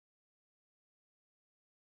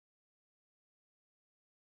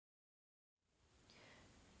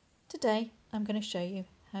Today I'm going to show you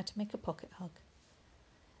how to make a pocket hug.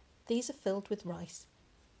 These are filled with rice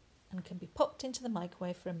and can be popped into the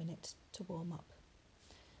microwave for a minute to warm up.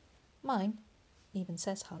 Mine even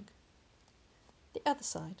says hug. The other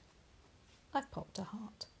side, I've popped a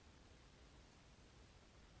heart.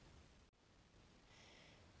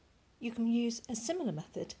 You can use a similar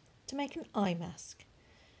method to make an eye mask,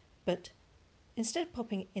 but instead of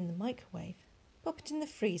popping it in the microwave, pop it in the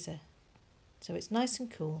freezer so it's nice and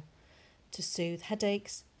cool to soothe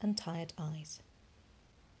headaches and tired eyes.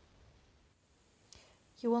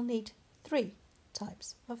 You will need 3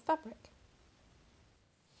 types of fabric.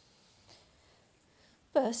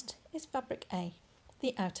 First is fabric A,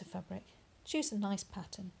 the outer fabric. Choose a nice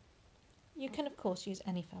pattern. You can of course use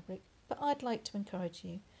any fabric, but I'd like to encourage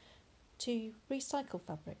you to recycle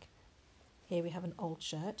fabric. Here we have an old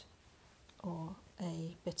shirt or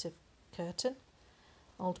a bit of curtain,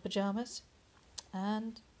 old pyjamas,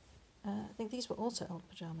 and I think these were also old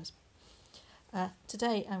pyjamas.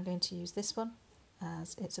 Today I'm going to use this one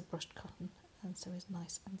as it's a brushed cotton and so is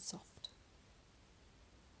nice and soft.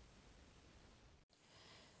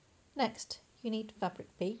 Next you need fabric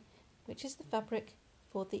B, which is the fabric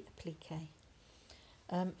for the applique.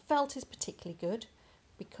 Felt is particularly good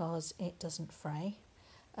because it doesn't fray,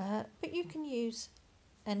 but you can use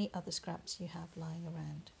any other scraps you have lying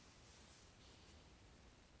around.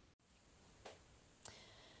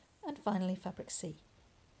 And finally fabric C,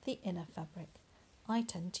 the inner fabric. I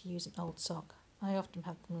tend to use an old sock. I often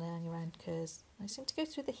have them lying around because I seem to go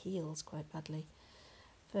through the heels quite badly.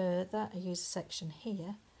 For that I use a section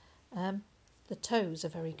here. The toes are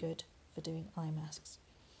very good for doing eye masks.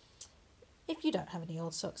 If you don't have any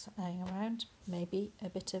old socks lying around, maybe a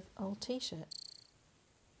bit of old t-shirt.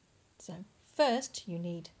 So first you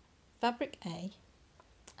need fabric A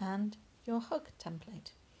and your hug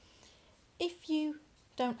template. If you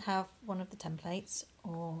don't have one of the templates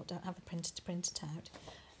or don't have a printer to print it out,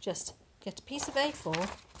 just get a piece of A4,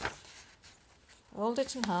 fold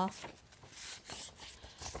it in half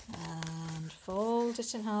and fold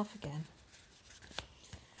it in half again,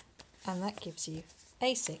 and that gives you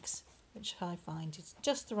A6, which I find is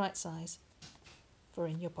just the right size for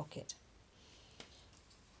in your pocket.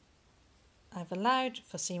 I've allowed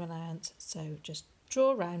for seam allowance, so just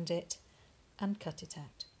draw around it and cut it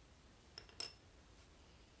out.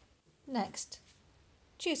 Next,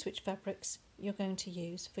 choose which fabrics you're going to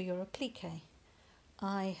use for your applique.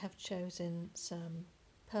 I have chosen some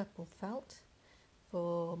purple felt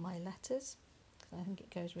for my letters because I think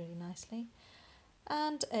it goes really nicely,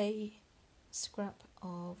 and a scrap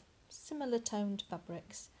of similar toned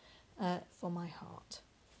fabrics for my heart.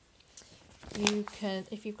 You can,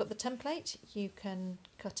 if you've got the template, you can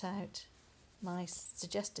cut out nice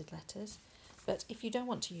suggested letters, but if you don't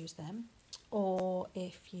want to use them, or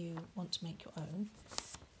if you want to make your own,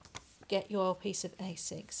 get your piece of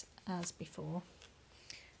A6 as before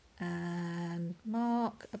and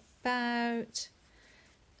mark about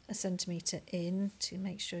 1 centimetre in to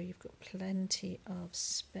make sure you've got plenty of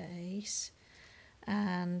space,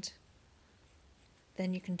 and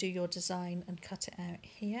then you can do your design and cut it out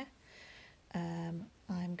here.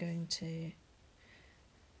 I'm going to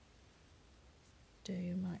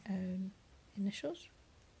do my own initials,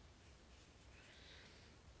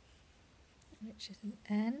 which is an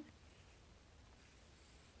N.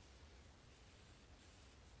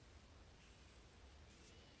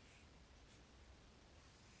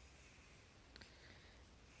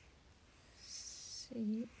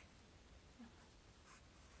 C.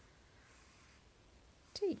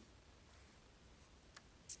 T.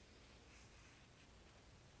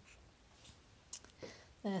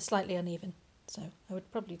 They're slightly uneven, so I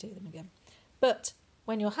would probably do them again. But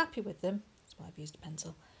when you're happy with them, that's why I've used a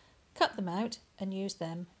pencil, cut them out and use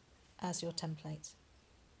them as your templates.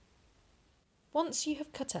 Once you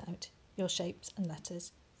have cut out your shapes and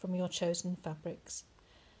letters from your chosen fabrics,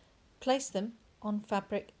 place them on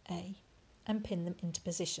fabric A and pin them into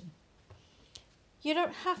position. You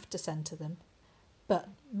don't have to centre them, but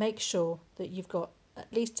make sure that you've got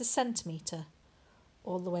at least 1 centimetre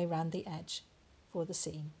all the way around the edge for the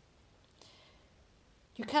seam.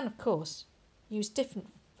 You can of course use different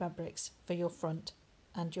fabrics for your front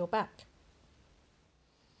and your back.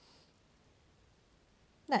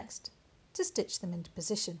 Next, to stitch them into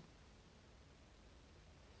position.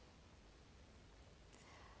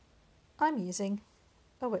 I'm using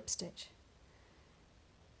a whip stitch,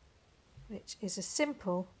 which is a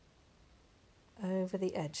simple over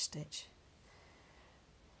the edge stitch,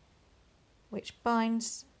 which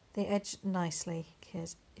binds the edge nicely,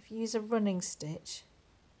 because if you use a running stitch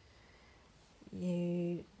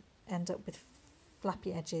you end up with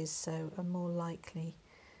flappy edges, so are more likely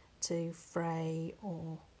to fray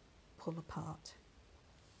or pull apart.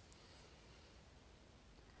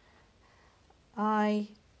 I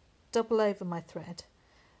double over my thread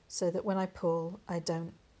so that when I pull I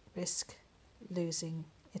don't risk losing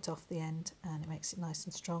it off the end, and it makes it nice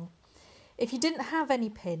and strong. If you didn't have any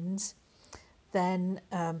pins, then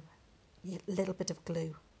a little bit of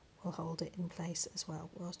glue will hold it in place as well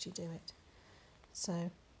whilst you do it.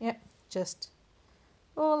 So yep, just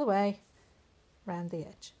all the way round the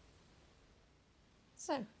edge.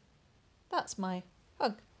 So that's my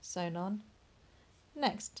hug sewn on.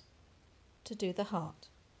 Next, to do the heart.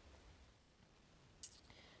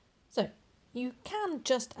 So you can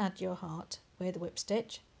just add your heart with a whip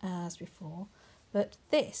stitch as before, but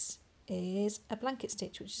this is a blanket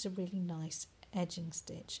stitch, which is a really nice edging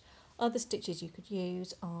stitch. Other stitches you could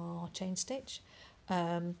use are chain stitch.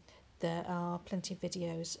 There are plenty of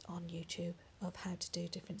videos on YouTube of how to do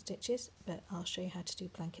different stitches, but I'll show you how to do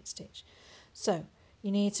blanket stitch. So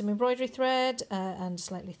you need some embroidery thread and a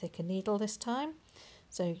slightly thicker needle this time.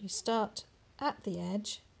 So you start at the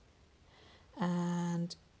edge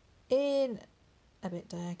and in a bit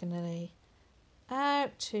diagonally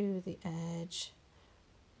out to the edge,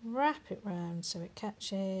 wrap it round so it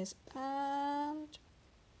catches, and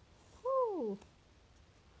pull.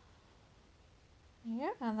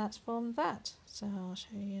 Yeah, and that's formed that. So I'll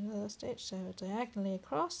show you another stitch. So diagonally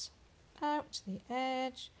across, out to the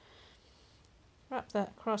edge, wrap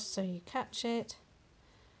that across so you catch it,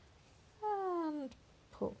 and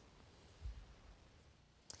pull.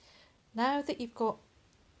 Now that you've got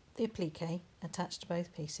the applique attached to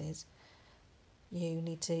both pieces, you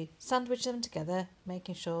need to sandwich them together,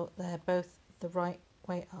 making sure they're both the right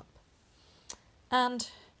way up, and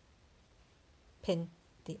pin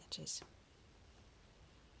the edges.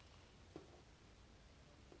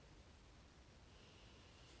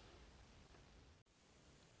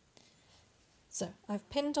 So I've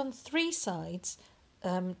pinned on 3 sides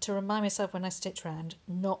to remind myself when I stitch round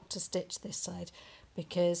not to stitch this side,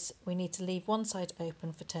 because we need to leave one side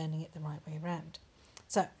open for turning it the right way round.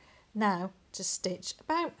 So now to stitch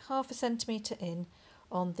about 1/2 centimetre in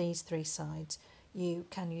on these 3 sides. You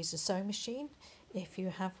can use a sewing machine if you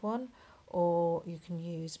have one, or you can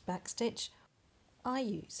use back stitch. I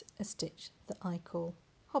use a stitch that I call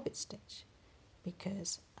hobbit stitch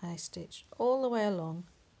because I stitch all the way along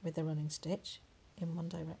with a running stitch in one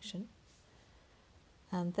direction,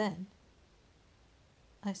 and then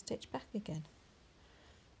I stitch back again,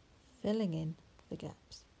 filling in the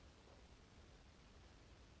gaps.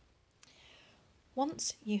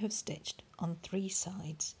 Once you have stitched on 3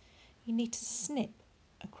 sides, you need to snip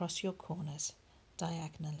across your corners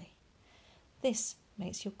diagonally. This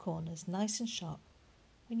makes your corners nice and sharp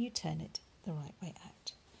when you turn it the right way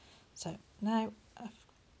out. So now I've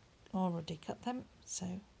already cut them,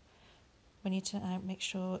 so when you turn out, make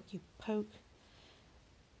sure you poke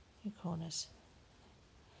your corners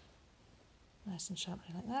nice and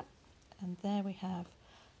sharply like that. And there we have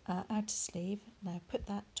our outer sleeve. Now put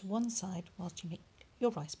that to one side whilst you make your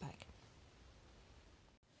rice bag.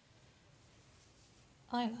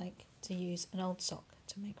 I like to use an old sock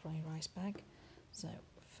to make my rice bag. So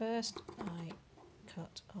first I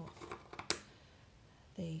cut off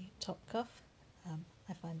the top cuff.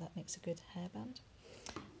 I find that makes a good hairband.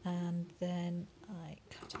 And then I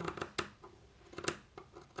cut off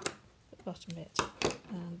the bottom bit,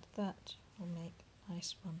 and that will make a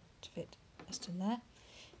nice one to fit just in there.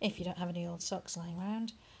 If you don't have any old socks lying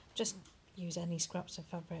around, just use any scraps of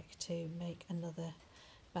fabric to make another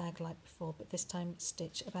bag like before, but this time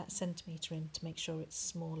stitch about 1 centimetre in to make sure it's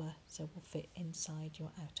smaller, so it will fit inside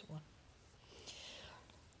your outer one.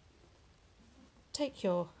 Take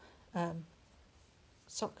your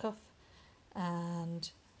sock cuff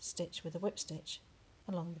and stitch with a whip stitch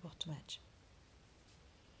along the bottom edge.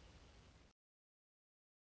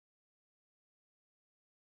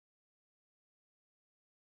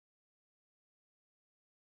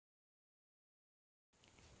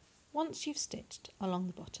 Once you've stitched along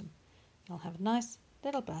the bottom, you'll have a nice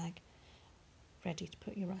little bag ready to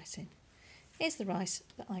put your rice in. Here's the rice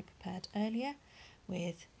that I prepared earlier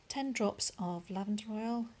with 10 drops of lavender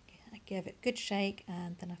oil. I gave it a good shake,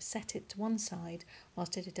 and then I've set it to one side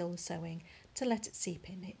whilst I did all the sewing to let it seep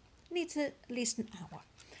in. It needs at least an hour.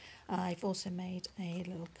 I've also made a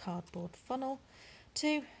little cardboard funnel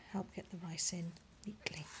to help get the rice in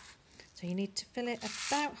neatly. So you need to fill it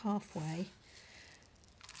about halfway,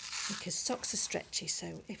 because socks are stretchy,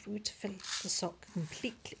 so if we were to fill the sock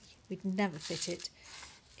completely, we'd never fit it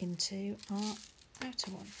into our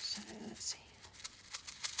outer one. So let's see.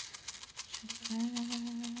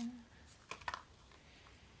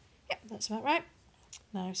 that's about right.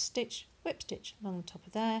 Now stitch, whip stitch along the top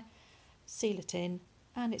of there, seal it in,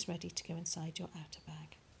 and it's ready to go inside your outer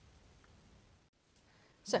bag.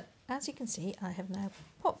 So as you can see, I have now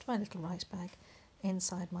popped my little rice bag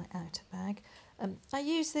inside my outer bag. I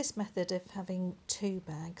use this method of having two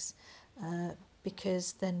bags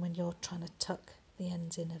because then when you're trying to tuck the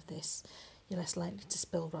ends in of this, you're less likely to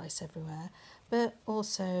spill rice everywhere, but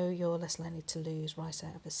also you're less likely to lose rice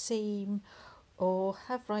out of a seam or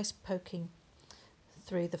have rice poking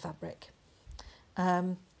through the fabric.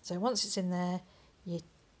 So once it's in there, you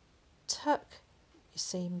tuck your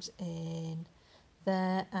seams in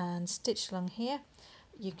there and stitch along here.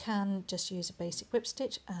 You can just use a basic whip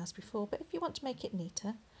stitch as before, but if you want to make it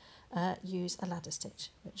neater, use a ladder stitch,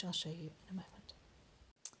 which I'll show you in a moment.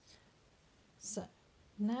 So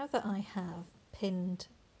now that I have pinned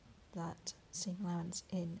that seam allowance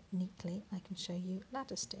in neatly, I can show you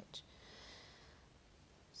ladder stitch.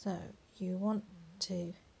 So you want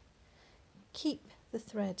to keep the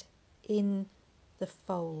thread in the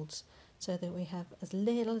folds so that we have as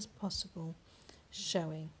little as possible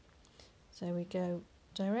showing. So we go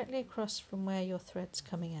directly across from where your thread's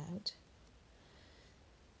coming out,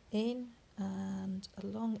 in and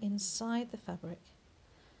along inside the fabric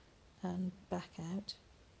and back out,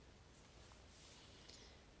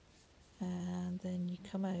 and then you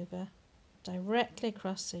come over directly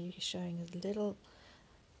across so you're showing as little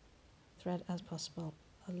thread as possible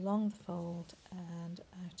along the fold and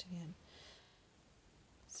out again.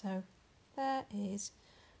 So there is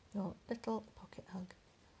your little pocket hug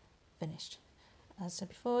finished. As I said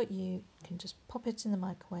before, you can just pop it in the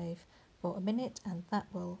microwave for a minute and that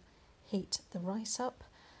will heat the rice up,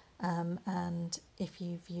 and if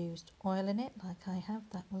you've used oil in it like I have,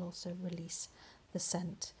 that will also release the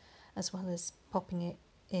scent, as well as popping it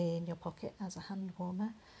in your pocket as a hand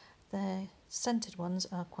warmer. The scented ones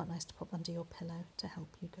are quite nice to pop under your pillow to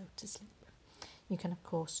help you go to sleep. You can of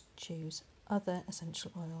course choose other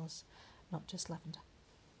essential oils, not just lavender.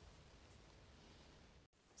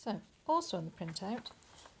 So also on the printout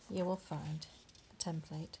you will find a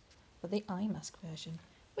template for the eye mask version,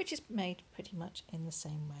 which is made pretty much in the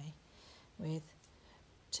same way, with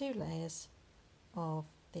 2 layers of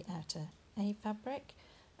the outer A fabric.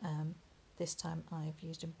 This time I've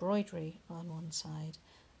used embroidery on one side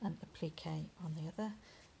and applique on the other,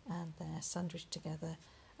 and they're sandwiched together,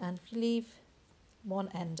 and if you leave one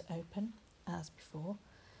end open as before,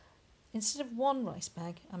 instead of one rice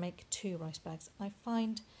bag I make 2 rice bags. I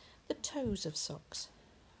find the toes of socks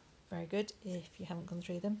very good if you haven't gone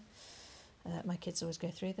through them. My kids always go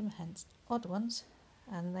through them, hence odd ones,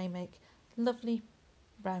 and they make lovely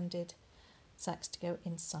rounded sacks to go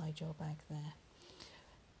inside your bag there.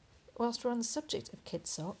 Whilst we're on the subject of kids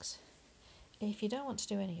socks, if you don't want to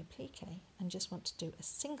do any applique and just want to do a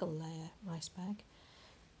single layer rice bag,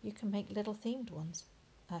 you can make little themed ones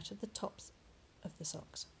out of the tops of the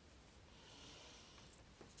socks.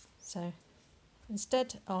 So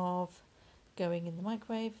instead of going in the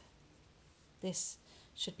microwave, this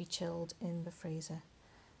should be chilled in the freezer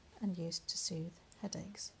and used to soothe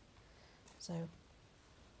headaches. So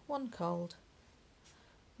 1 cold,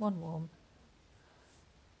 1 warm,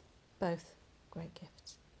 both great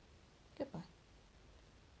gifts.